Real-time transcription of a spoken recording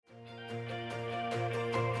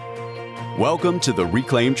Welcome to the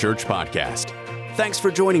Reclaim Church podcast. Thanks for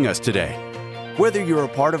joining us today. Whether you're a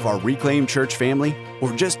part of our Reclaim Church family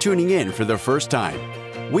or just tuning in for the first time,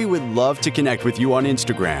 we would love to connect with you on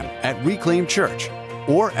Instagram at Reclaim Church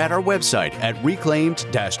or at our website at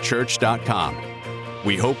reclaimed-church.com.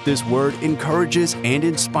 We hope this word encourages and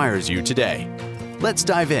inspires you today. Let's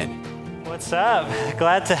dive in. What's up?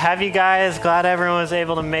 Glad to have you guys. Glad everyone was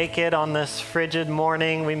able to make it on this frigid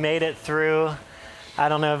morning. We made it through. I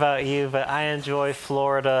don't know about you, but I enjoy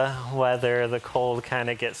Florida weather. The cold kind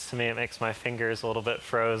of gets to me. It makes my fingers a little bit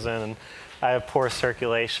frozen, and I have poor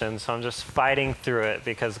circulation, so I'm just fighting through it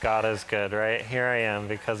because God is good, right? Here I am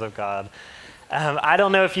because of God. I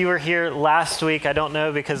don't know if you were here last week. I don't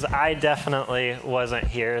know because I definitely wasn't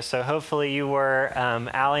here. So hopefully you were.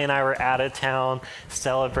 Allie and I were out of town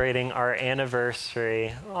celebrating our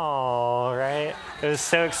anniversary. Oh, right? It was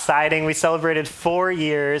so exciting. We celebrated 4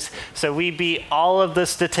 years. So we beat all of the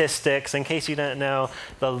statistics. In case you didn't know,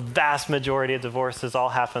 the vast majority of divorces all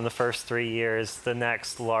happen the first 3 years. The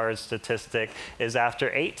next large statistic is after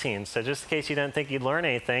 18. So just in case you didn't think you'd learn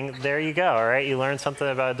anything, there you go, all right? You learned something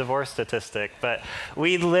about a divorce statistic. But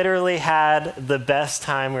we literally had the best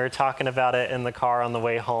time. We were talking about it in the car on the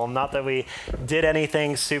way home. Not that we did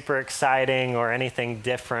anything super exciting or anything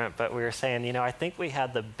different, but we were saying, I think we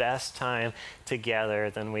had the best time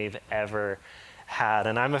together than we've ever had.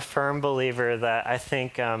 And I'm a firm believer that I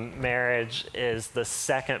think marriage is the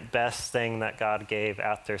second best thing that God gave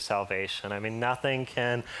after salvation. I mean, nothing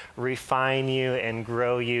can refine you and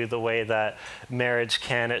grow you the way that marriage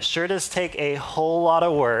can. It sure does take a whole lot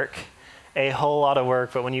of work,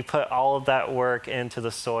 but when you put all of that work into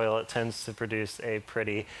the soil, it tends to produce a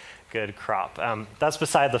pretty good crop. That's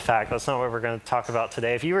beside the fact. That's not what we're going to talk about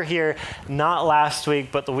today. If you were here not last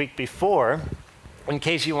week, but the week before, in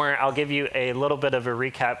case you weren't, I'll give you a little bit of a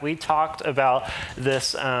recap. We talked about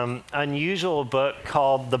this unusual book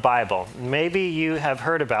called the Bible. Maybe you have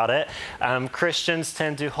heard about it. Christians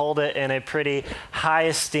tend to hold it in a pretty high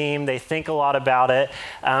esteem. They think a lot about it.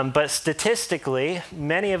 But statistically,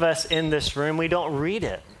 many of us in this room, we don't read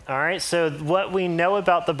it. All right, so what we know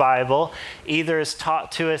about the Bible either is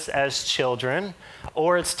taught to us as children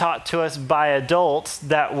or it's taught to us by adults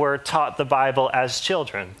that were taught the Bible as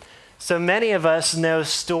children. So many of us know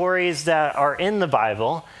stories that are in the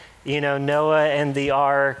Bible, Noah and the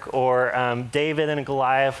ark or David and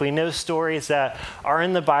Goliath. We know stories that are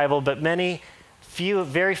in the Bible, but very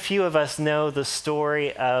few of us know the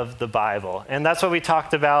story of the Bible. And that's what we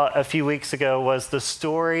talked about a few weeks ago was the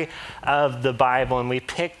story of the Bible. And we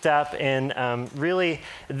picked up in really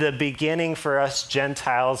the beginning for us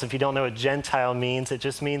Gentiles. If you don't know what Gentile means, it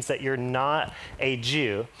just means that you're not a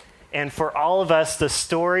Jew. And for all of us, the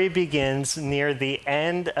story begins near the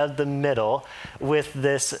end of the middle with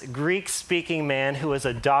this Greek-speaking man who was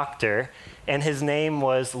a doctor, and his name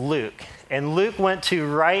was Luke. And Luke went to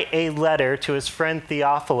write a letter to his friend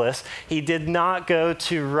Theophilus. He did not go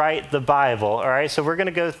to write the Bible, all right? So we're going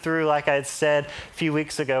to go through, like I had said a few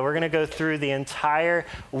weeks ago, we're going to go through the entire,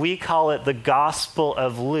 we call it the Gospel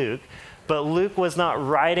of Luke. But Luke was not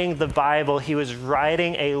writing the Bible. He was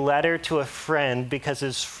writing a letter to a friend because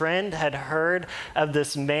his friend had heard of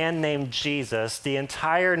this man named Jesus. The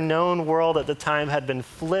entire known world at the time had been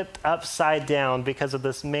flipped upside down because of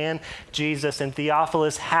this man, Jesus, and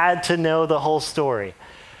Theophilus had to know the whole story.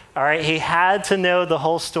 All right, he had to know the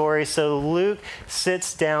whole story, so Luke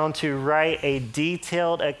sits down to write a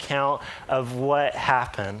detailed account of what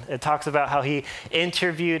happened. It talks about how he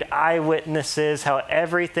interviewed eyewitnesses, how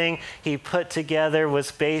everything he put together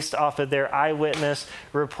was based off of their eyewitness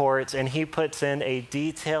reports, and he puts in a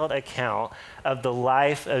detailed account of the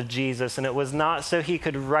life of Jesus. And it was not so he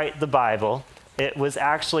could write the Bible. It was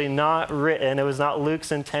actually not written. It was not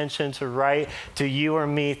Luke's intention to write to you or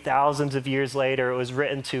me thousands of years later. It was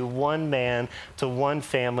written to one man, to one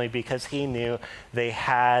family, because he knew they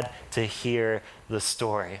had to hear the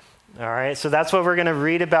story. All right, so that's what we're going to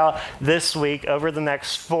read about this week. Over the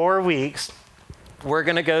next 4 weeks, we're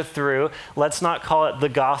going to go through, let's not call it the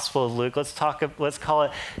Gospel of Luke. Let's call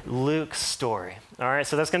it Luke's story. All right,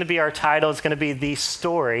 so that's going to be our title. It's going to be The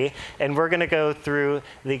Story, and we're going to go through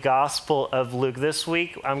the Gospel of Luke. This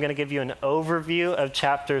week, I'm going to give you an overview of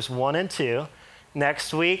chapters 1 and 2.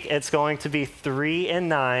 Next week, it's going to be 3 and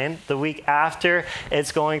 9. The week after,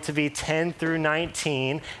 it's going to be 10 through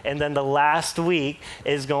 19. And then the last week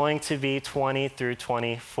is going to be 20 through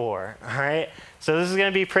 24. All right? So this is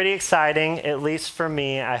going to be pretty exciting, at least for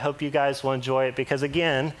me. I hope you guys will enjoy it because,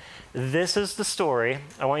 again, this is the story.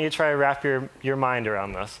 I want you to try to wrap your mind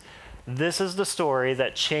around this. This is the story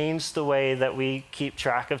that changed the way that we keep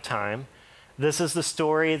track of time. This is the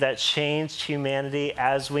story that changed humanity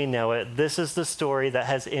as we know it. This is the story that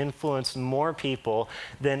has influenced more people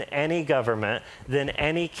than any government, than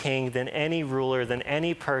any king, than any ruler, than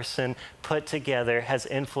any person put together has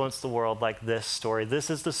influenced the world like this story.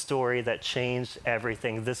 This is the story that changed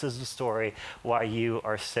everything. This is the story why you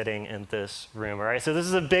are sitting in this room, all right? So this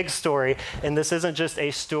is a big story, and this isn't just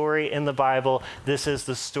a story in the Bible. This is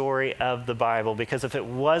the story of the Bible, because if it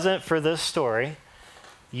wasn't for this story,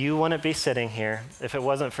 you wouldn't be sitting here. If it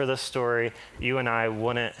wasn't for this story, you and I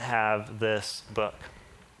wouldn't have this book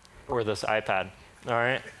or this iPad, all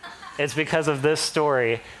right? It's because of this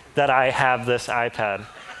story that I have this iPad,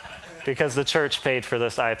 because the church paid for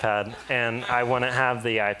this iPad, and I wouldn't have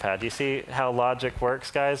the iPad. You see how logic works,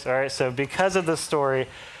 guys? All right, so because of this story,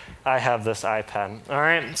 I have this iPad. All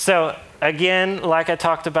right, so again, like I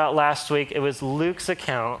talked about last week, it was Luke's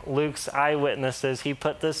account, Luke's eyewitnesses. He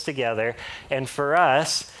put this together. And for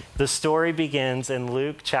us, the story begins in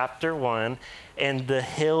Luke chapter 1 in the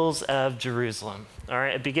hills of Jerusalem. All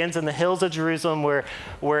right, it begins in the hills of Jerusalem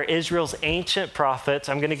where Israel's ancient prophets,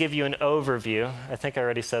 I'm going to give you an overview. I think I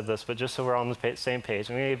already said this, but just so we're on the same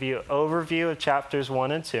page, I'm going to give you an overview of chapters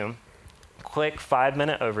 1 and 2. Quick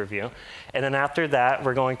 5-minute overview. And then after that,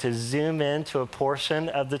 we're going to zoom into a portion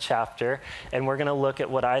of the chapter, and we're going to look at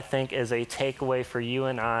what I think is a takeaway for you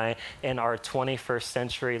and I in our 21st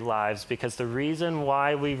century lives, because the reason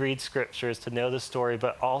why we read scripture is to know the story,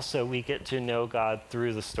 but also we get to know God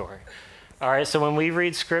through the story. All right, so when we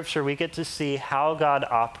read scripture, we get to see how God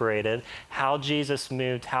operated, how Jesus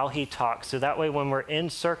moved, how he talked. So that way when we're in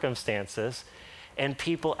circumstances and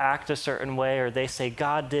people act a certain way, or they say,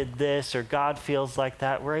 God did this, or God feels like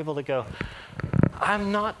that, we're able to go,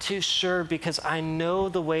 I'm not too sure because I know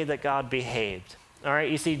the way that God behaved. All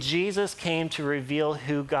right, you see, Jesus came to reveal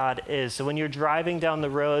who God is. So when you're driving down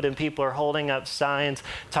the road and people are holding up signs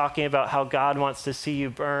talking about how God wants to see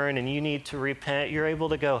you burn and you need to repent, you're able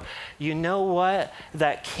to go, you know what?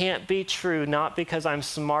 That can't be true, not because I'm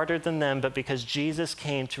smarter than them, but because Jesus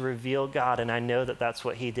came to reveal God, and I know that that's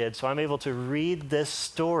what he did. So I'm able to read this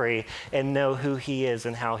story and know who he is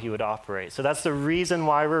and how he would operate. So that's the reason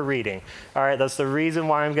why we're reading. All right, that's the reason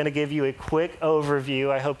why I'm going to give you a quick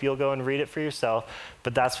overview. I hope you'll go and read it for yourself.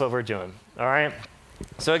 But that's what we're doing, all right?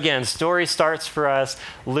 So again, story starts for us,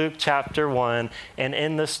 Luke chapter 1, and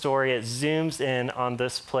in the story, it zooms in on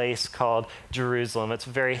this place called Jerusalem. It's a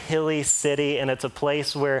very hilly city, and it's a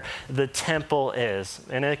place where the temple is.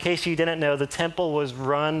 And in case you didn't know, the temple was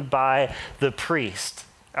run by the priest,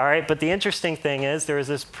 all right? But the interesting thing is there was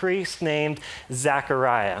this priest named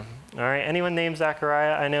Zechariah. All right, anyone named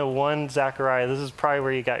Zechariah? I know one Zechariah. This is probably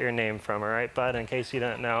where you got your name from, all right, bud? In case you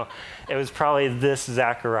didn't know, it was probably this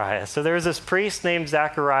Zechariah. So there was this priest named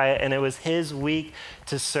Zechariah, and it was his week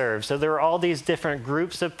to serve. So there were all these different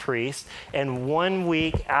groups of priests, and 1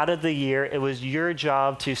 week out of the year, it was your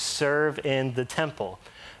job to serve in the temple.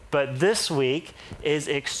 But this week is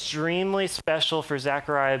extremely special for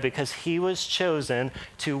Zechariah because he was chosen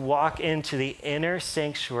to walk into the inner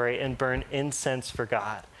sanctuary and burn incense for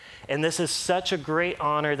God. And this is such a great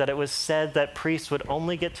honor that it was said that priests would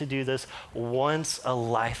only get to do this once a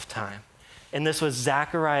lifetime. And this was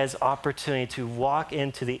Zechariah's opportunity to walk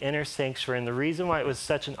into the inner sanctuary. And the reason why it was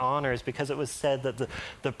such an honor is because it was said that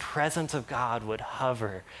the presence of God would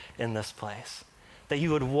hover in this place. That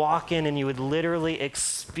you would walk in and you would literally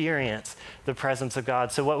experience the presence of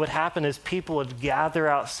God. So what would happen is people would gather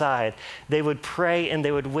outside, they would pray, and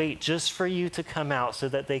they would wait just for you to come out so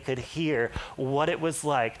that they could hear what it was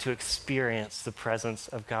like to experience the presence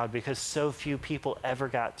of God, because so few people ever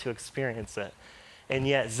got to experience it. And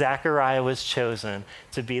yet Zechariah was chosen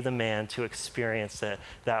to be the man to experience it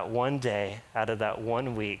that one day, out of that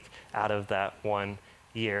 1 week, out of that 1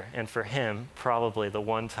 year, and for him, probably the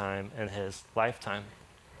one time in his lifetime.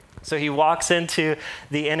 So he walks into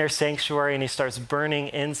the inner sanctuary and he starts burning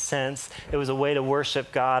incense. It was a way to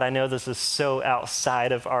worship God. I know this is so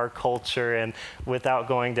outside of our culture, and without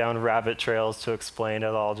going down rabbit trails to explain it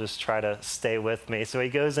all, just try to stay with me. So he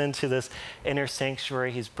goes into this inner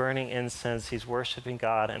sanctuary, he's burning incense, he's worshiping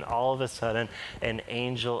God, and all of a sudden, an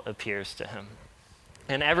angel appears to him.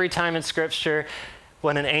 And every time in Scripture,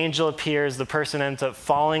 when an angel appears, the person ends up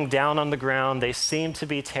falling down on the ground. They seem to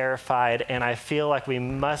be terrified, and I feel like we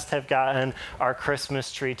must have gotten our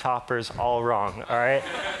Christmas tree toppers all wrong, all right?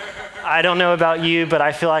 I don't know about you, but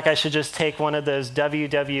I feel like I should just take one of those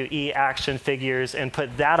WWE action figures and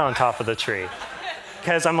put that on top of the tree.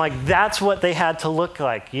 Because I'm like, that's what they had to look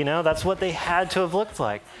like, you know? That's what they had to have looked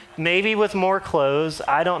like. Maybe with more clothes,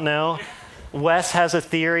 I don't know. Wes has a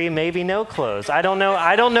theory, maybe no clothes. I don't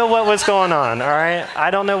know what was going on, all right?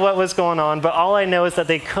 I don't know what was going on, but all I know is that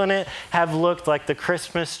they couldn't have looked like the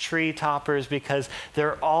Christmas tree toppers because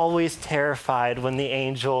they're always terrified when the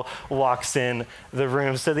angel walks in the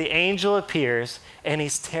room. So the angel appears, and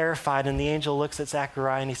he's terrified, and the angel looks at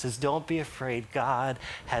Zechariah, and he says, don't be afraid. God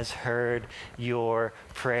has heard your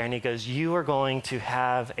prayer. And he goes, you are going to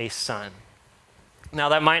have a son. Now,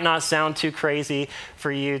 that might not sound too crazy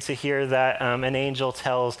for you to hear that an angel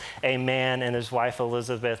tells a man and his wife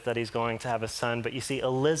Elizabeth that he's going to have a son. But you see,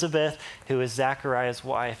 Elizabeth, who is Zechariah's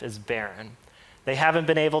wife, is barren. They haven't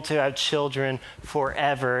been able to have children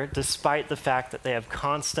forever, despite the fact that they have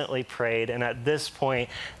constantly prayed. And at this point,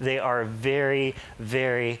 they are very,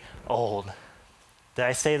 very old. Did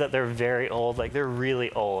I say that they're very old? Like, they're really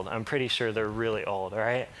old. I'm pretty sure they're really old, all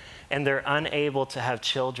right? And they're unable to have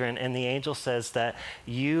children. And the angel says that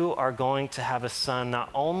you are going to have a son. Not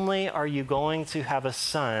only are you going to have a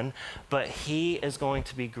son, but he is going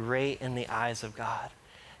to be great in the eyes of God.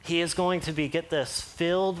 He is going to be, get this,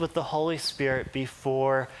 filled with the Holy Spirit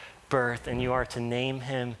before birth, and you are to name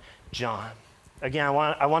him John. Again,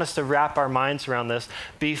 I want us to wrap our minds around this.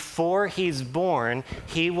 Before he's born,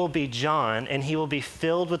 he will be John, and he will be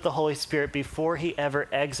filled with the Holy Spirit before he ever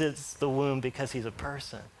exits the womb because he's a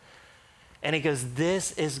person. And he goes,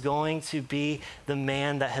 this is going to be the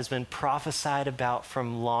man that has been prophesied about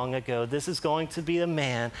from long ago. This is going to be the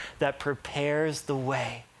man that prepares the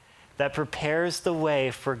way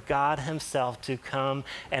for God himself to come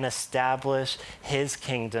and establish his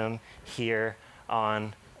kingdom here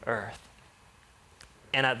on earth.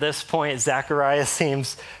 And at this point, Zechariah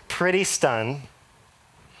seems pretty stunned.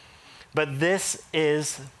 But this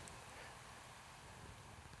is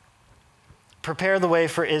prepare the way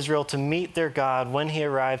for Israel to meet their God when he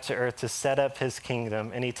arrived to earth to set up his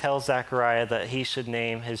kingdom. And he tells Zechariah that he should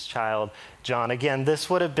name his child John. Again, this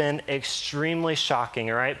would have been extremely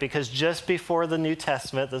shocking, all right? Because just before the New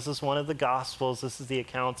Testament, this is one of the Gospels, this is the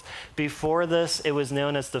accounts. Before this, it was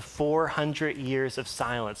known as the 400 years of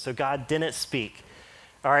silence. So God didn't speak.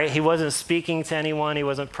 All right, he wasn't speaking to anyone. He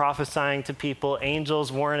wasn't prophesying to people.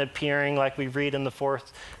 Angels weren't appearing like we read in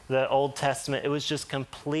the Old Testament. It was just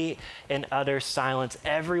complete and utter silence.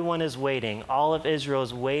 Everyone is waiting. All of Israel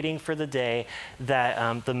is waiting for the day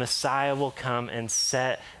that the Messiah will come and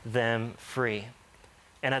set them free.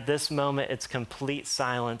 And at this moment, it's complete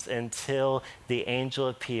silence until the angel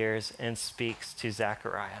appears and speaks to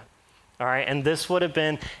Zechariah. All right, and this would have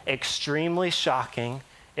been extremely shocking.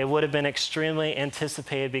 It would have been extremely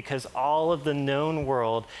anticipated because all of the known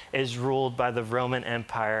world is ruled by the Roman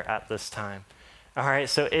Empire at this time. All right,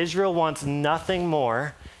 so Israel wants nothing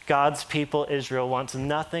more. God's people, Israel, wants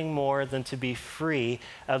nothing more than to be free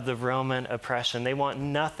of the Roman oppression. They want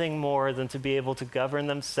nothing more than to be able to govern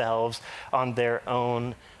themselves on their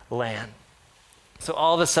own land. So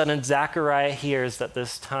all of a sudden, Zechariah hears that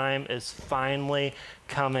this time is finally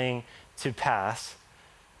coming to pass.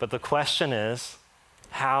 But the question is,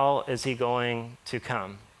 how is he going to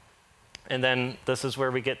come? And then this is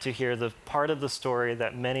where we get to hear the part of the story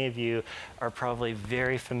that many of you are probably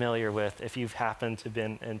very familiar with if you've happened to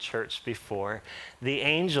been in church before. The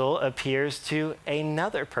angel appears to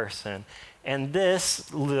another person. And this,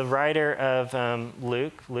 the writer of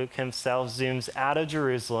Luke himself, zooms out of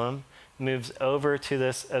Jerusalem, moves over to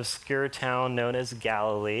this obscure town known as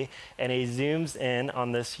Galilee, and he zooms in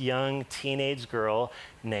on this young teenage girl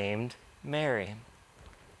named Mary.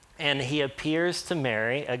 And he appears to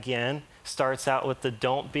Mary, again, starts out with the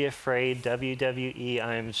don't be afraid, WWE,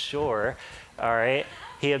 I'm sure, all right?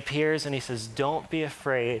 He appears and he says, don't be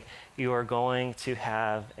afraid, you are going to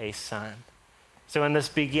have a son. So in this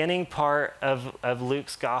beginning part of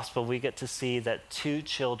Luke's gospel, we get to see that 2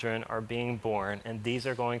 children are being born, and these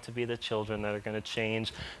are going to be the children that are going to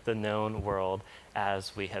change the known world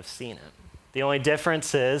as we have seen it. The only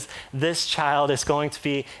difference is this child is going to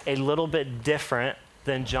be a little bit different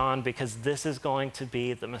than John because this is going to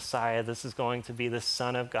be the Messiah. This is going to be the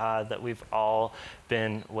Son of God that we've all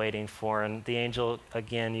been waiting for. And the angel,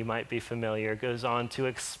 again, you might be familiar, goes on to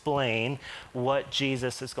explain what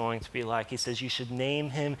Jesus is going to be like. He says you should name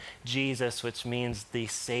him Jesus, which means the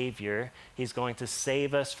Savior. He's going to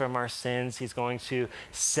save us from our sins. He's going to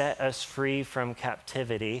set us free from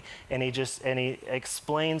captivity. And he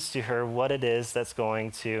explains to her what it is that's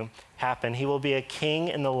going to happen. He will be a king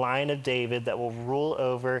in the line of David that will rule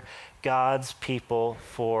over God's people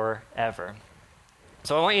forever.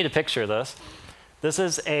 So I want you to picture this. This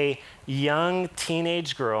is a young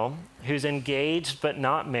teenage girl who's engaged but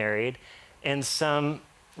not married in some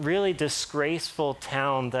really disgraceful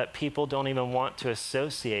town that people don't even want to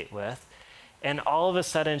associate with. And all of a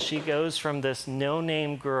sudden, she goes from this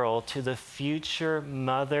no-name girl to the future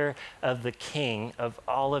mother of the king of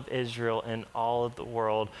all of Israel and all of the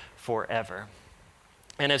world forever.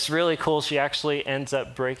 And it's really cool. She actually ends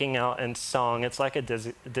up breaking out in song. It's like a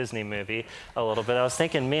Disney movie a little bit. I was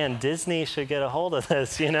thinking, man, Disney should get a hold of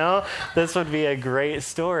this, you know? This would be a great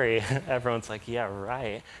story. Everyone's like, yeah,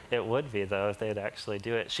 right. It would be, though, if they'd actually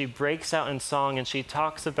do it. She breaks out in song, and she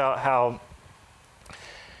talks about how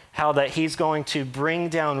that he's going to bring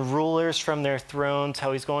down rulers from their thrones,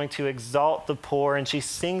 how he's going to exalt the poor. And she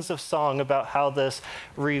sings a song about how this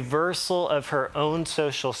reversal of her own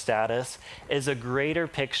social status is a greater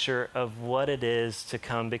picture of what it is to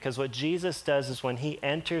come. Because what Jesus does is when he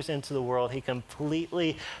enters into the world, he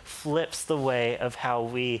completely flips the way of how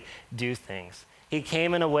we do things. He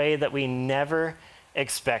came in a way that we never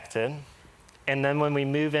expected. And then when we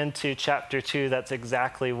move into chapter 2, that's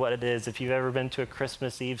exactly what it is. If you've ever been to a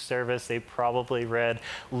Christmas Eve service, they probably read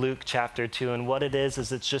Luke chapter 2. And what it is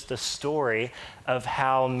it's just a story of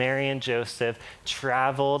how Mary and Joseph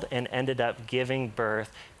traveled and ended up giving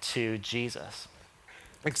birth to Jesus.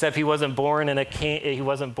 Except he wasn't born in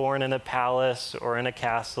a palace or in a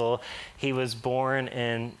castle. He was born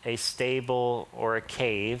in a stable or a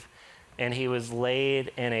cave. And he was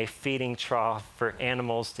laid in a feeding trough for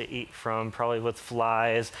animals to eat from, probably with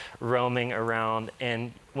flies roaming around.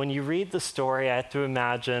 And when you read the story, I have to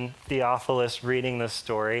imagine Theophilus reading this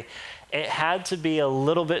story. It had to be a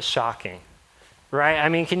little bit shocking, right? I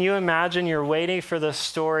mean, can you imagine you're waiting for the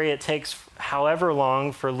story? It takes however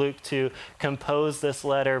long for Luke to compose this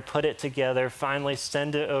letter, put it together, finally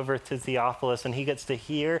send it over to Theophilus, and he gets to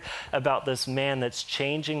hear about this man that's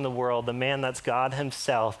changing the world, the man that's God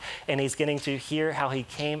himself, and he's getting to hear how he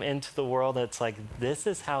came into the world. It's like, this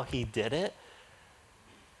is how he did it?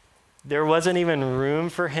 There wasn't even room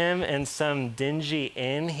for him in some dingy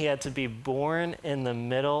inn. He had to be born in the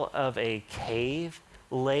middle of a cave,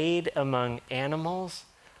 laid among animals,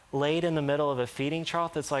 laid in the middle of a feeding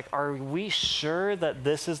trough. It's like, are we sure that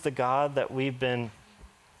this is the God that we've been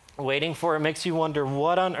waiting for? It makes you wonder,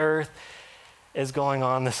 what on earth is going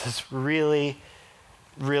on? This is really,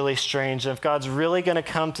 really strange. And if God's really going to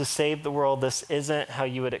come to save the world, this isn't how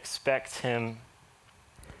you would expect him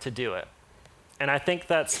to do it. And I think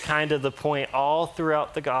that's kind of the point. All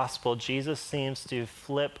throughout the gospel, Jesus seems to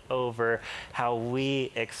flip over how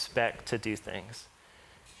we expect to do things.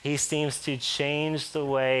 He seems to change the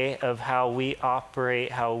way of how we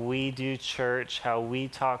operate, how we do church, how we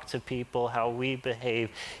talk to people, how we behave.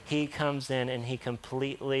 He comes in and he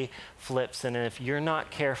completely flips. And if you're not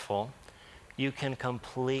careful, you can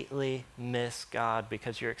completely miss God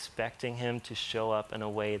because you're expecting him to show up in a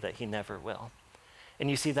way that he never will. And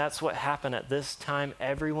you see, that's what happened at this time.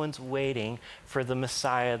 Everyone's waiting for the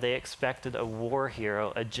Messiah. They expected a war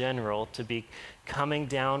hero, a general, to be coming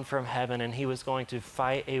down from heaven, and he was going to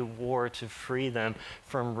fight a war to free them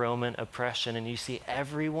from Roman oppression. And you see,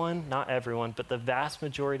 everyone, not everyone, but the vast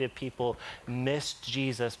majority of people missed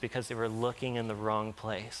Jesus because they were looking in the wrong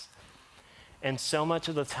place. And so much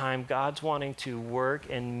of the time, God's wanting to work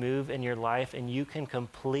and move in your life, and you can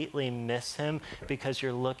completely miss him because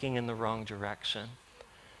you're looking in the wrong direction.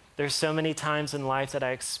 There's so many times in life that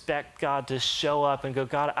I expect God to show up and go,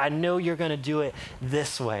 God, I know you're going to do it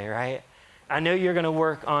this way, right? I know you're going to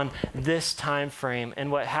work on this time frame.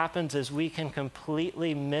 And what happens is we can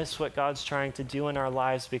completely miss what God's trying to do in our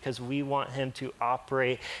lives because we want him to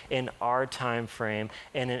operate in our time frame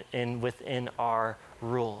and within our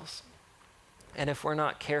rules. And if we're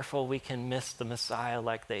not careful, we can miss the Messiah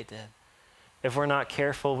like they did. If we're not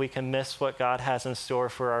careful, we can miss what God has in store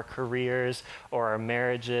for our careers or our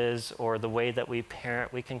marriages or the way that we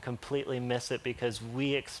parent. We can completely miss it because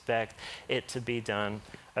we expect it to be done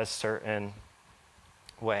a certain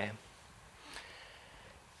way.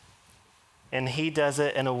 And he does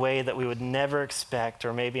it in a way that we would never expect,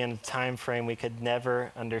 or maybe in a time frame we could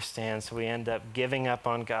never understand. So we end up giving up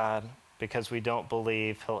on God because we don't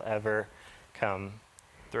believe he'll ever come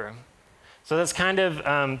through. So that's kind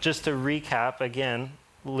of, just to recap again,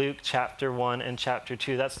 Luke chapter 1 and chapter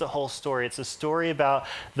 2. That's the whole story. It's a story about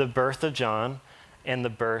the birth of John and the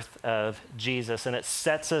birth of Jesus. And it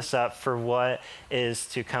sets us up for what is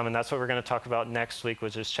to come. And that's what we're going to talk about next week,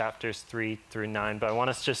 which is chapters 3 through 9. But I want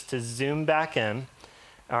us just to zoom back in.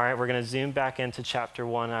 All right, we're going to zoom back into chapter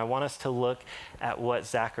 1. And I want us to look at what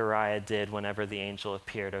Zechariah did whenever the angel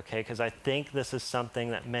appeared, okay? Because I think this is something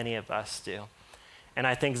that many of us do. And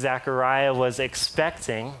I think Zechariah was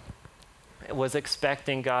expecting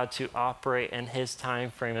God to operate in his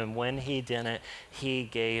time frame, and when he didn't, he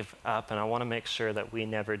gave up. And I want to make sure that we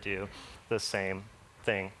never do the same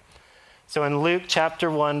thing. So in Luke chapter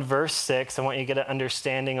 1, verse 6, I want you to get an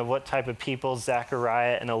understanding of what type of people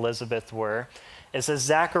Zechariah and Elizabeth were. It says,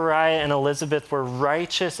 Zechariah and Elizabeth were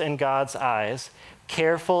righteous in God's eyes,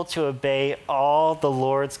 careful to obey all the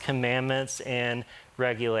Lord's commandments and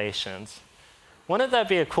regulations. Wouldn't that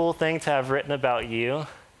be a cool thing to have written about you?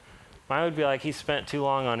 Mine would be like, he spent too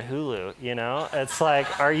long on Hulu, you know? It's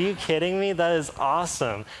like, are you kidding me? That is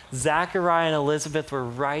awesome. Zechariah and Elizabeth were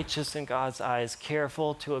righteous in God's eyes,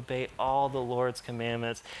 careful to obey all the Lord's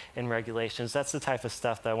commandments and regulations. That's the type of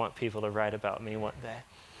stuff that I want people to write about me one day.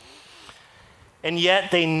 And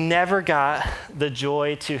yet they never got the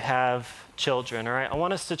joy to have children, all right? I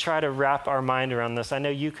want us to try to wrap our mind around this. I know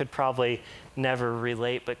you could probably never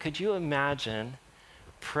relate, but could you imagine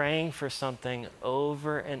praying for something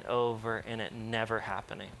over and over and it never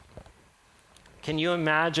happening? Can you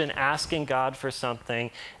imagine asking God for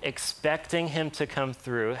something, expecting him to come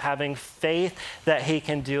through, having faith that he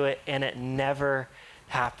can do it, and it never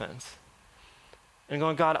happens? And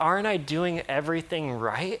going, God, aren't I doing everything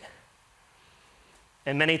right?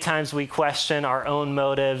 And many times we question our own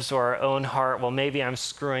motives or our own heart. Well, maybe I'm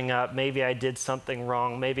screwing up. Maybe I did something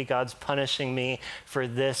wrong. Maybe God's punishing me for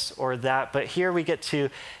this or that. But here we get to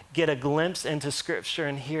get a glimpse into Scripture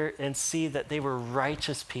and hear and see that they were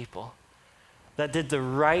righteous people that did the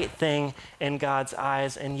right thing in God's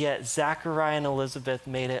eyes. And yet Zechariah and Elizabeth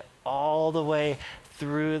made it all the way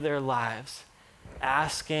through their lives,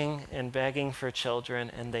 asking and begging for children,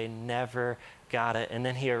 and they never got it. And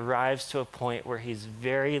then he arrives to a point where he's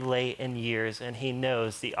very late in years and he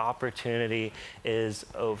knows the opportunity is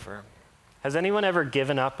over. Has anyone ever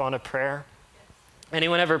given up on a prayer?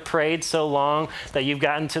 Anyone ever prayed so long that you've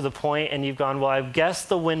gotten to the point and you've gone, well, I guess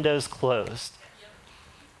the window's closed.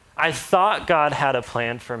 I thought God had a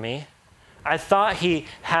plan for me. I thought he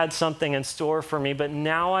had something in store for me, but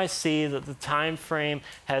now I see that the time frame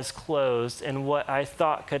has closed, and what I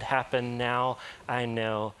thought could happen, now I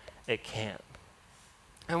know it can't.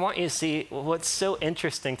 I want you to see what's so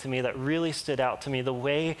interesting to me that really stood out to me, the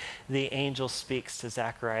way the angel speaks to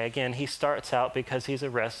Zechariah. Again, he starts out, because he's a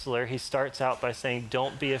wrestler, he starts out by saying,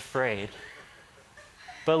 don't be afraid.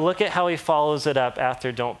 But look at how he follows it up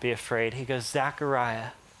after don't be afraid. He goes,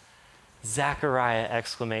 Zechariah, Zechariah,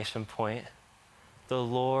 exclamation point. The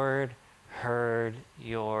Lord heard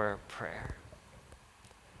your prayer.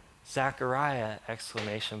 Zechariah,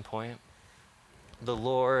 exclamation point. The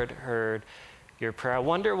Lord heard your prayer. I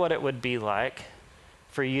wonder what it would be like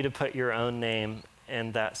for you to put your own name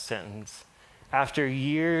in that sentence. After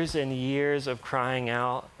years and years of crying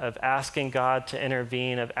out, of asking God to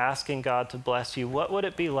intervene, of asking God to bless you, what would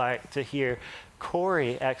it be like to hear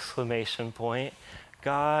Korey, exclamation point,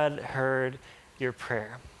 God heard your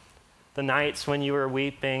prayer? The nights when you were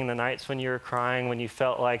weeping, the nights when you were crying, when you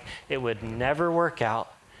felt like it would never work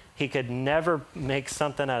out, he could never make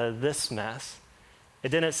something out of this mess. It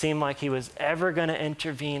didn't seem like he was ever going to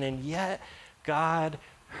intervene, and yet God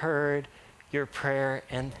heard your prayer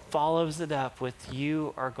and follows it up with,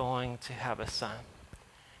 you are going to have a son.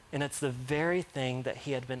 And it's the very thing that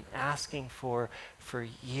he had been asking for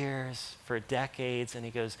years, for decades, and he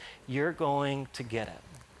goes, you're going to get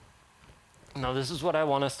it. Now, this is what I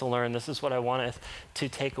want us to learn. This is what I want us to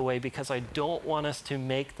take away, because I don't want us to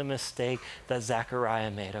make the mistake that Zechariah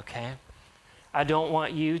made, okay? I don't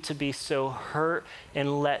want you to be so hurt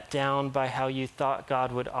and let down by how you thought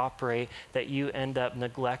God would operate that you end up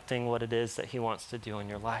neglecting what it is that he wants to do in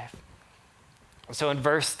your life. So in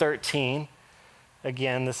verse 13,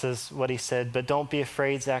 again, this is what he said, but don't be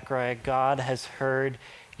afraid, Zechariah. God has heard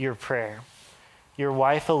your prayer. Your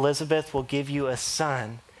wife Elizabeth will give you a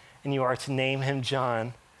son, and you are to name him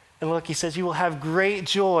John. And look, he says, you will have great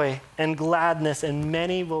joy and gladness, and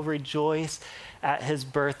many will rejoice at his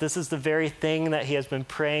birth. This is the very thing that he has been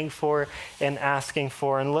praying for and asking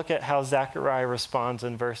for. And look at how Zechariah responds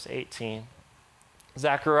in verse 18.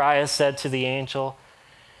 Zechariah said to the angel,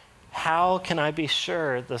 how can I be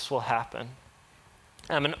sure this will happen?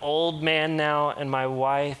 I'm an old man now, and my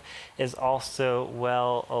wife is also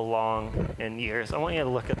well along in years. I want you to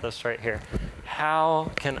look at this right here.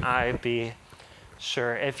 How can I be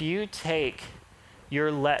sure? If you take your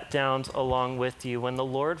letdowns along with you, when the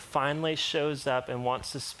Lord finally shows up and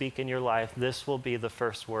wants to speak in your life, this will be the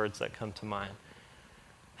first words that come to mind.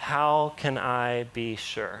 How can I be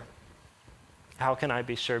sure? How can I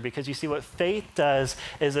be sure? Because you see, what faith does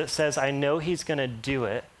is it says, I know he's going to do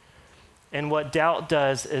it. And what doubt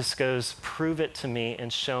does is goes, prove it to me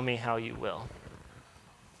and show me how you will.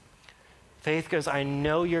 Faith goes, I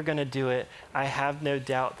know you're going to do it. I have no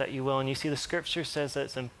doubt that you will. And you see, the scripture says that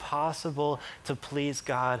it's impossible to please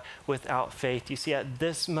God without faith. You see, at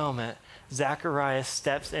this moment, Zechariah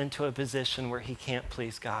steps into a position where he can't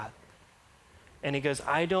please God. And he goes,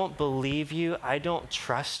 I don't believe you, I don't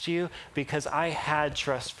trust you, because I had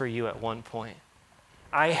trust for you at one point.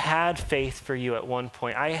 I had faith for you at one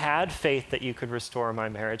point. I had faith that you could restore my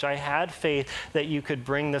marriage. I had faith that you could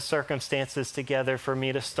bring the circumstances together for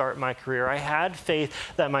me to start my career. I had faith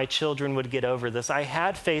that my children would get over this. I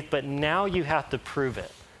had faith, but now you have to prove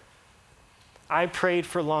it. I prayed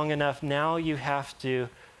for long enough, now you have to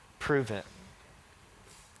prove it.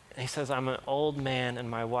 And he says, I'm an old man and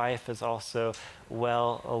my wife is also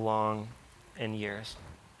well along in years.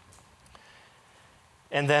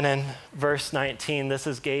 And then in verse 19, this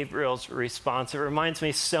is Gabriel's response. It reminds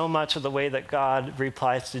me so much of the way that God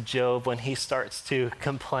replies to Job when he starts to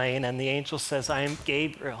complain. And the angel says, I am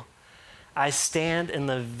Gabriel. I stand in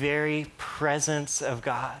the very presence of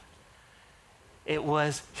God. It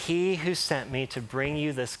was he who sent me to bring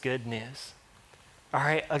you this good news. All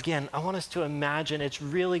right, again, I want us to imagine it's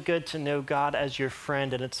really good to know God as your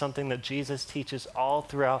friend, and it's something that Jesus teaches all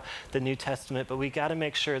throughout the New Testament, but we got to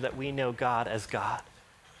make sure that we know God as God.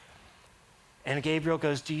 And Gabriel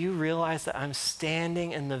goes, do you realize that I'm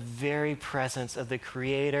standing in the very presence of the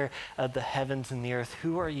creator of the heavens and the earth?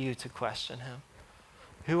 Who are you to question him?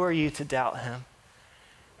 Who are you to doubt him?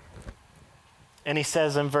 And he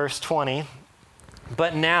says in verse 20,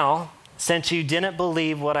 but now, since you didn't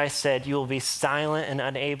believe what I said, you will be silent and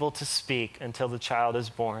unable to speak until the child is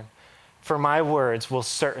born. For my words will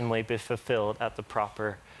certainly be fulfilled at the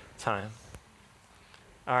proper time.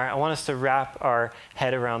 All right, I want us to wrap our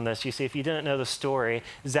head around this. You see, if you didn't know the story,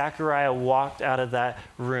 Zechariah walked out of that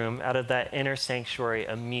room, out of that inner sanctuary,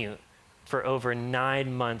 a mute. For over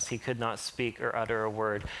 9 months, he could not speak or utter a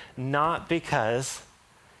word. Not because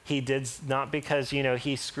he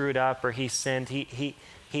screwed up or he sinned.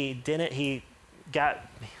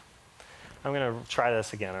 I'm going to try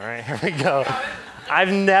this again, all right? Here we go.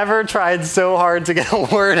 I've never tried so hard to get a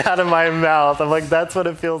word out of my mouth. I'm like, that's what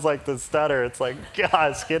it feels like to stutter. It's like,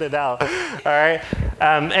 gosh, get it out, all right?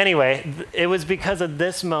 Anyway, it was because of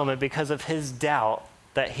this moment, because of his doubt,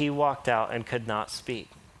 that he walked out and could not speak.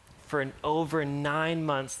 For over 9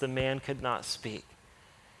 months, the man could not speak.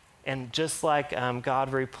 And just like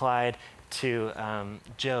God replied to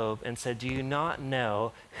Job and said, do you not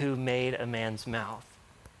know who made a man's mouth?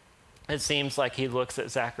 It seems like he looks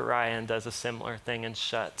at Zechariah and does a similar thing and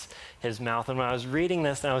shuts his mouth. And when I was reading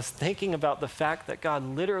this, and I was thinking about the fact that God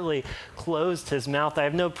literally closed his mouth. I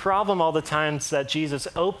have no problem all the times that Jesus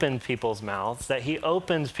opened people's mouths, that he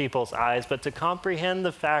opens people's eyes, but to comprehend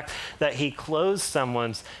the fact that he closed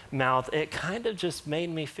someone's mouth, it kind of just made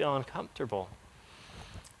me feel uncomfortable.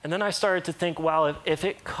 And then I started to think, wow, if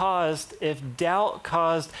doubt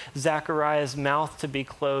caused Zechariah's mouth to be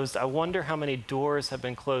closed, I wonder how many doors have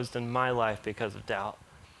been closed in my life because of doubt.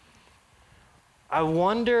 I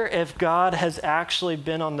wonder if God has actually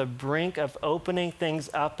been on the brink of opening things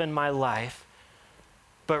up in my life,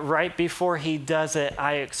 but right before he does it,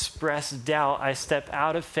 I express doubt. I step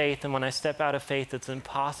out of faith, and when I step out of faith, it's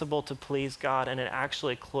impossible to please God, and it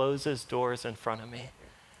actually closes doors in front of me.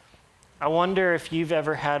 I wonder if you've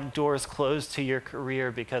ever had doors closed to your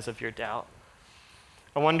career because of your doubt.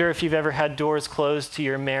 I wonder if you've ever had doors closed to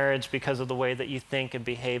your marriage because of the way that you think and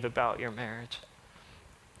behave about your marriage.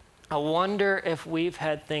 I wonder if we've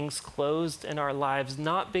had things closed in our lives,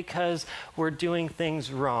 not because we're doing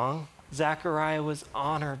things wrong. Zechariah was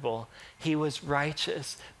honorable. He was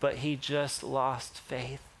righteous, but he just lost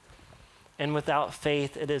faith. And without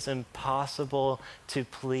faith, it is impossible to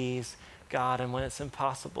please God. And when it's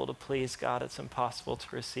impossible to please God, it's impossible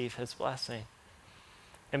to receive his blessing.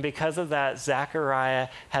 And because of that, Zechariah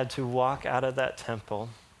had to walk out of that temple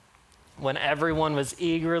when everyone was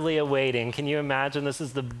eagerly awaiting. Can you imagine? This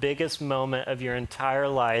is the biggest moment of your entire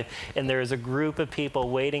life, and there is a group of people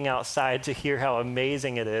waiting outside to hear how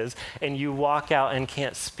amazing it is, and you walk out and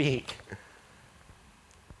can't speak.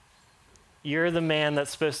 You're the man that's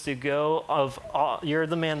supposed to you're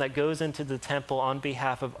the man that goes into the temple on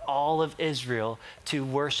behalf of all of Israel to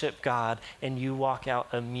worship God, and you walk out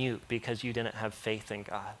a mute because you didn't have faith in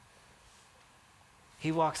God.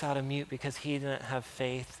 He walks out a mute because he didn't have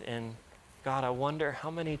faith in God. I wonder how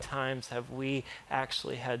many times have we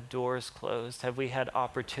actually had doors closed? Have we had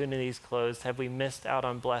opportunities closed? Have we missed out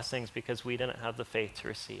on blessings because we didn't have the faith to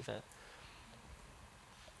receive it?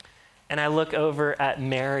 And I look over at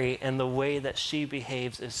Mary, and the way that she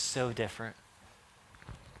behaves is so different.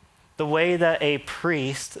 The way that a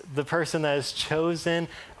priest, the person that is chosen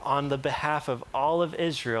on the behalf of all of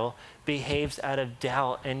Israel, behaves out of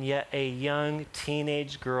doubt, and yet a young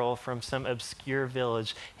teenage girl from some obscure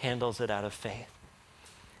village handles it out of faith.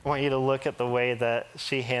 I want you to look at the way that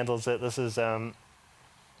she handles it. This is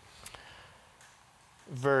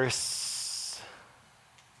verse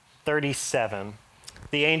 37.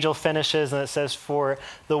 The angel finishes and it says, "For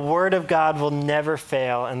the word of God will never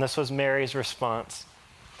fail." And this was Mary's response.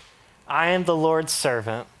 "I am the Lord's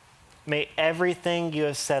servant. May everything you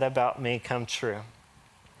have said about me come true."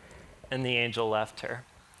 And the angel left her.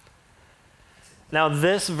 Now,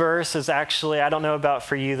 this verse is actually, I don't know about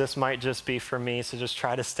for you, this might just be for me, so just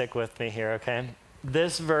try to stick with me here, okay?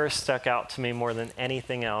 This verse stuck out to me more than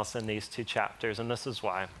anything else in these two chapters, and this is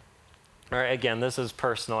why. All right, again, this is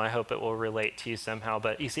personal. I hope it will relate to you somehow.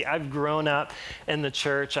 But you see, I've grown up in the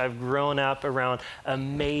church. I've grown up around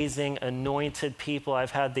amazing, anointed people.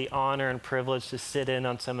 I've had the honor and privilege to sit in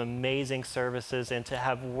on some amazing services and to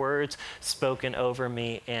have words spoken over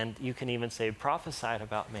me, and you can even say prophesied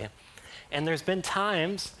about me. And there's been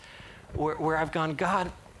times where I've gone,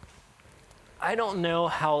 God, I don't know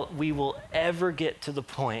how we will ever get to the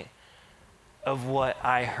point of what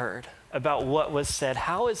I heard, about what was said.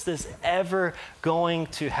 How is this ever going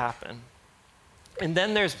to happen? And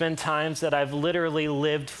then there's been times that I've literally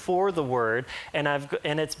lived for the word, and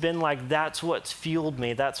it's been like that's what's fueled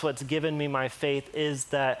me. That's what's given me my faith, is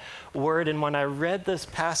that word. And when I read this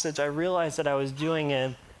passage, I realized that I was doing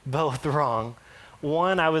it both wrong.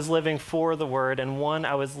 One, I was living for the word, and one,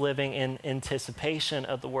 I was living in anticipation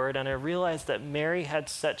of the word. And I realized that Mary had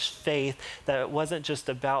such faith that it wasn't just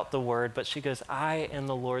about the word, but she goes, I am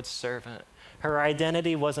the Lord's servant. Her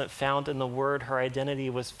identity wasn't found in the word. Her identity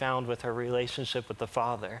was found with her relationship with the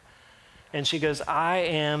Father. And she goes, I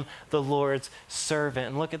am the Lord's servant.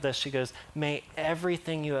 And look at this. She goes, may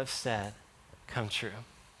everything you have said come true.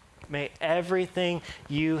 May everything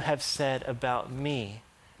you have said about me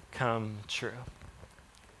come true.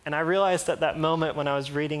 And I realized at that moment when I was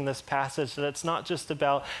reading this passage that it's not just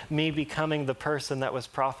about me becoming the person that was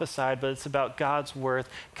prophesied, but it's about God's word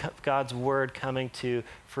coming to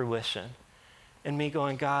fruition. And me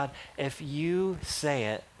going, God, if you say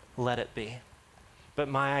it, let it be. But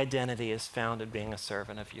my identity is found in being a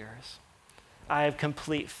servant of yours. I have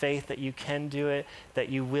complete faith that you can do it, that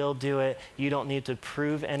you will do it. You don't need to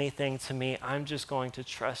prove anything to me. I'm just going to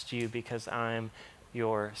trust you because I'm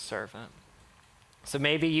your servant. So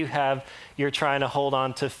maybe you're trying to hold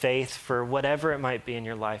on to faith for whatever it might be in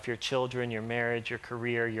your life, your children, your marriage, your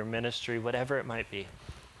career, your ministry, whatever it might be.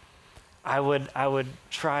 I would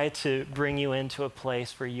try to bring you into a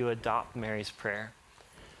place where you adopt Mary's prayer,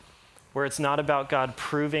 where it's not about God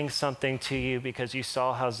proving something to you because you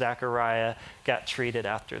saw how Zechariah got treated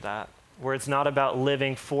after that, where it's not about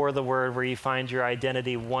living for the word, where you find your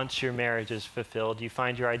identity once your marriage is fulfilled, you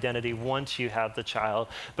find your identity once you have the child,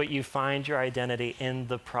 but you find your identity in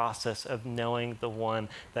the process of knowing the one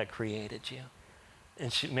that created you.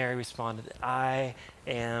 And Mary responded, I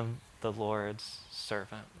am the Lord's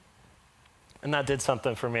servant. And that did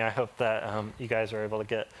something for me. I hope that you guys are able to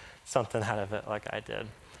get something out of it like I did.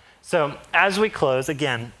 So as we close,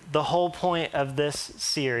 again, the whole point of this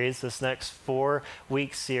series, this next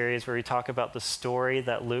 4-week series where we talk about the story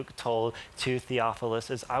that Luke told to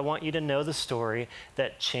Theophilus, is I want you to know the story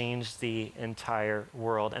that changed the entire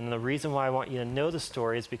world. And the reason why I want you to know the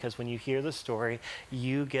story is because when you hear the story,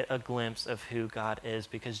 you get a glimpse of who God is.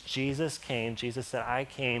 Because Jesus said, I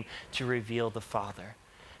came to reveal the Father.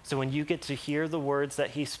 So when you get to hear the words that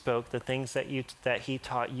he spoke, the things that he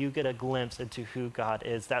taught, you get a glimpse into who God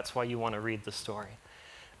is. That's why you want to read the story.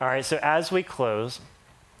 All right, so as we close,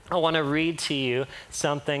 I want to read to you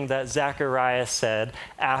something that Zechariah said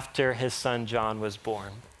after his son John was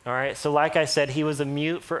born. All right, so like I said, he was a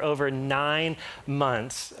mute for over 9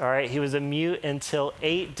 months. All right, he was a mute until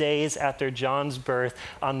 8 days after John's birth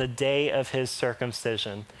on the day of his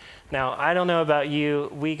circumcision. Now, I don't know about you,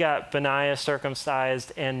 we got Benaiah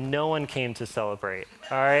circumcised and no one came to celebrate,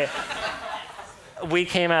 all right? We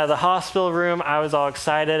came out of the hospital room, I was all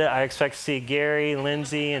excited. I expect to see Gary,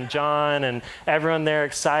 Lindsay, and John and everyone there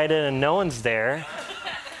excited, and no one's there.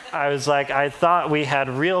 I was like, I thought we had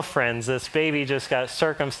real friends. This baby just got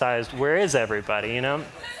circumcised. Where is everybody, you know?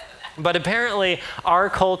 But apparently, our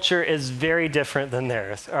culture is very different than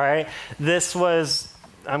theirs, all right?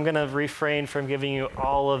 I'm going to refrain from giving you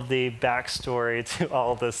all of the backstory to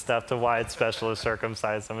all this stuff, to why it's special to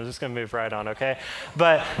circumcise them. I'm just going to move right on, okay?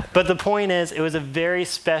 But the point is, it was a very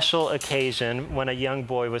special occasion when a young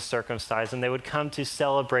boy was circumcised, and they would come to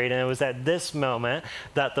celebrate, and it was at this moment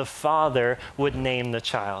that the father would name the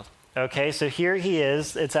child. Okay, so here he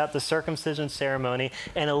is. It's at the circumcision ceremony,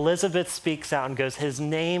 and Elizabeth speaks out and goes, his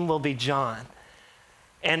name will be John.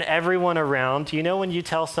 And everyone around, you know, when you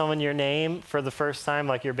tell someone your name for the first time,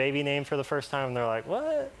 like your baby name for the first time, and they're like,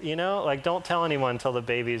 what? You know, like don't tell anyone until the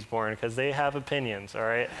baby's born because they have opinions, all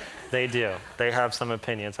right? They do. They have some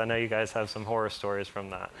opinions. I know you guys have some horror stories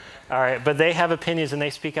from that. All right, but they have opinions and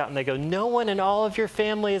they speak out and they go, no one in all of your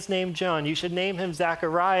family is named John. You should name him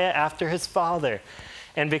Zechariah after his father.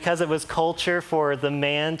 And because it was culture for the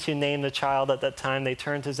man to name the child at that time, they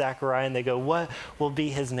turn to Zechariah and they go, what will be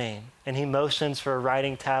his name? And he motions for a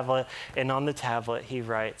writing tablet, and on the tablet he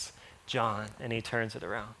writes, John, and he turns it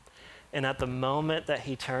around. And at the moment that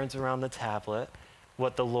he turns around the tablet,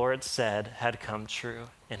 what the Lord said had come true,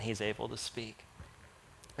 and he's able to speak.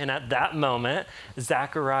 And at that moment,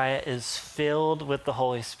 Zechariah is filled with the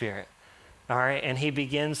Holy Spirit. All right, and he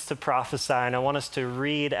begins to prophesy, and I want us to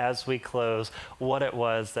read as we close what it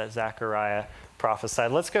was that Zechariah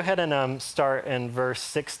prophesied. Let's go ahead and start in verse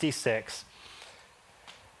 66.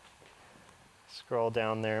 Scroll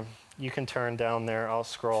down there. You can turn down there, I'll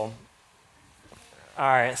scroll. All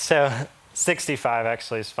right, so 65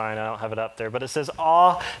 actually is fine, I don't have it up there, but it says,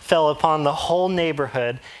 awe fell upon the whole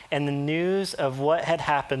neighborhood, and the news of what had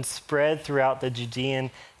happened spread throughout the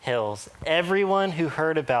Judean hills. Everyone who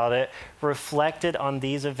heard about it reflected on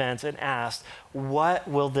these events and asked, what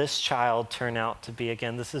will this child turn out to be?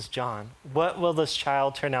 Again, this is John. What will this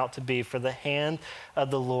child turn out to be? For the hand of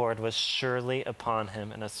the Lord was surely upon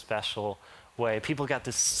him in a special way. People got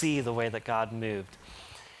to see the way that God moved.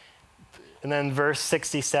 And then verse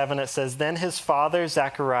 67, it says, then his father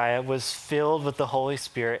Zechariah was filled with the Holy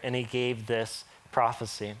Spirit, and he gave this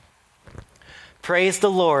prophecy. Praise the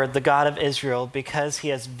Lord, the God of Israel, because he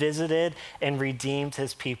has visited and redeemed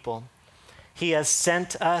his people. He has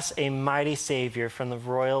sent us a mighty Savior from the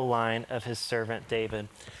royal line of his servant David.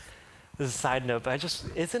 This is a side note, but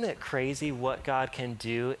isn't it crazy what God can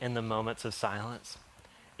do in the moments of silence?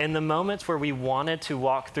 In the moments where we wanted to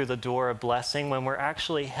walk through the door of blessing, when we're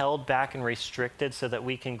actually held back and restricted so that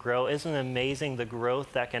we can grow, isn't it amazing the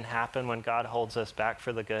growth that can happen when God holds us back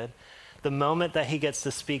for the good? The moment that he gets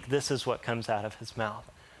to speak, this is what comes out of his mouth.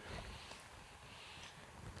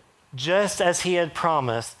 Just as he had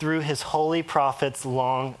promised through his holy prophets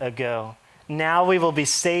long ago, now we will be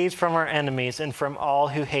saved from our enemies and from all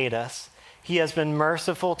who hate us. He has been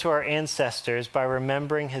merciful to our ancestors by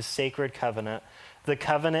remembering his sacred covenant, the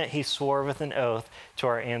covenant he swore with an oath to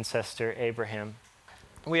our ancestor Abraham.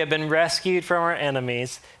 We have been rescued from our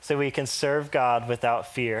enemies so we can serve God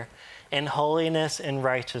without fear, in holiness and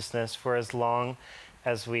righteousness for as long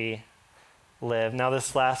as we live. Now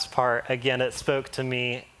this last part, again, it spoke to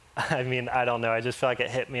me. I mean, I don't know. I just feel like it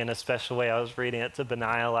hit me in a special way. I was reading it to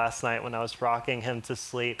Benaiah last night when I was rocking him to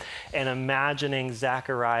sleep and imagining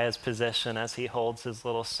Zechariah's position as he holds his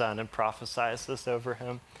little son and prophesies this over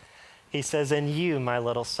him. He says, and you, my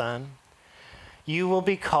little son, you will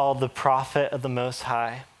be called the prophet of the Most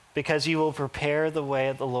High, because you will prepare the way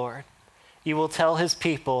of the Lord. You will tell his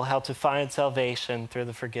people how to find salvation through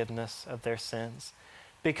the forgiveness of their sins.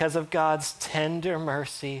 Because of God's tender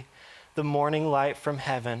mercy, the morning light from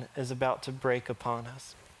heaven is about to break upon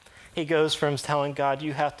us. He goes from telling God,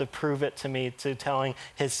 you have to prove it to me, to telling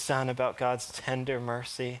his son about God's tender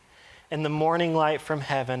mercy. And the morning light from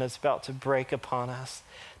heaven is about to break upon us,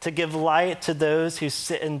 to give light to those who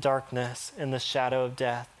sit in darkness in the shadow of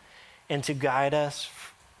death, and to guide us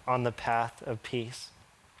on the path of peace.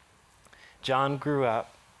 John grew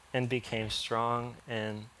up and became strong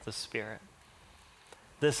in the Spirit.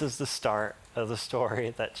 This is the start of the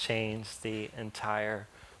story that changed the entire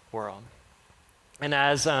world. And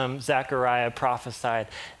as Zechariah prophesied,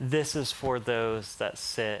 this is for those that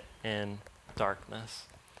sit in darkness.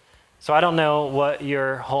 So I don't know what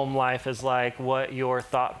your home life is like, what your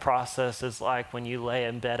thought process is like when you lay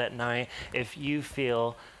in bed at night, if you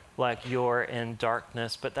feel like you're in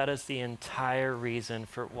darkness, but that is the entire reason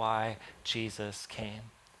for why Jesus came.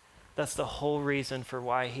 That's the whole reason for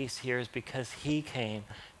why he's here, is because he came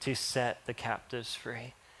to set the captives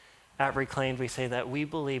free. At Reclaimed, we say that we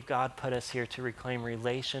believe God put us here to reclaim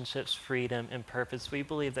relationships, freedom, and purpose. We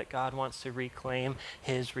believe that God wants to reclaim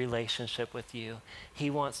his relationship with you. He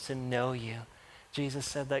wants to know you. Jesus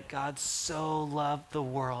said that God so loved the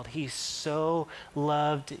world. He so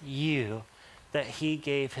loved you that he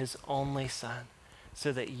gave his only son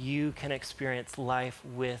so that you can experience life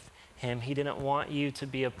with him. He didn't want you to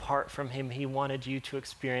be apart from him. He wanted you to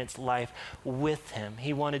experience life with him.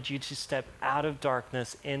 He wanted you to step out of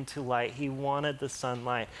darkness into light. He wanted the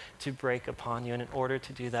sunlight to break upon you. And in order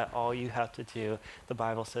to do that, all you have to do, the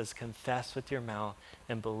Bible says, confess with your mouth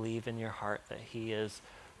and believe in your heart that he is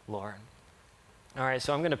Lord. All right,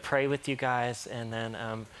 so I'm going to pray with you guys, and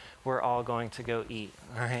then we're all going to go eat.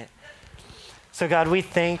 All right. So God, we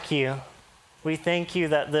thank you. We thank you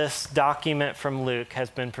that this document from Luke has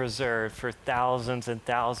been preserved for thousands and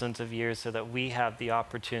thousands of years so that we have the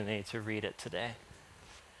opportunity to read it today.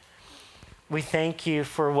 We thank you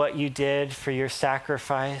for what you did, for your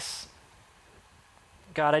sacrifice.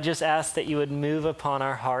 God, I just ask that you would move upon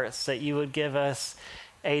our hearts, that you would give us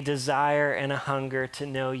a desire and a hunger to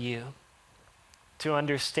know you, to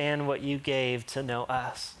understand what you gave to know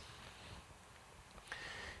us.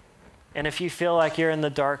 And if you feel like you're in the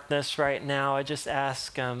darkness right now, I just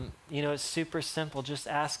ask, it's super simple. Just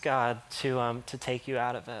ask God to take you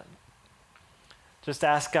out of it. Just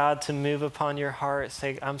ask God to move upon your heart.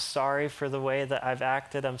 Say, I'm sorry for the way that I've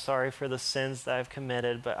acted. I'm sorry for the sins that I've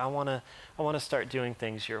committed, but I want to start doing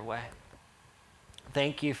things your way.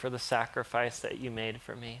 Thank you for the sacrifice that you made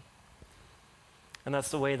for me. And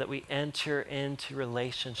that's the way that we enter into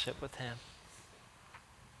relationship with him.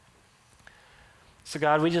 So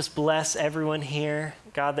God, we just bless everyone here.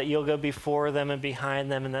 God, that you'll go before them and behind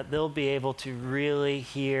them and that they'll be able to really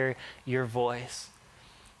hear your voice.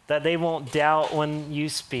 That they won't doubt when you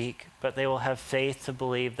speak, but they will have faith to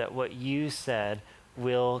believe that what you said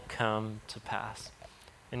will come to pass.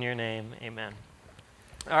 In your name, amen.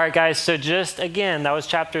 All right, guys, so just again, that was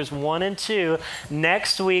chapters 1 and 2.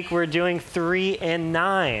 Next week, we're doing 3 and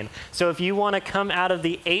 9. So if you want to come out of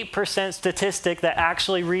the 8% statistic that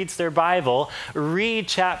actually reads their Bible, read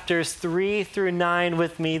chapters 3 through 9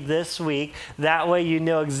 with me this week. That way you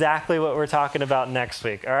know exactly what we're talking about next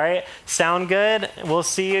week, all right? Sound good? We'll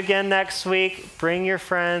see you again next week. Bring your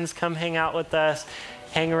friends, come hang out with us,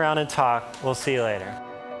 hang around and talk. We'll see you later.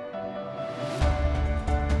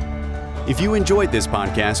 If you enjoyed this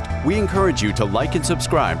podcast, we encourage you to like and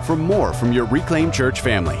subscribe for more from your Reclaim Church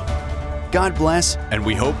family. God bless, and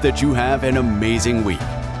we hope that you have an amazing week.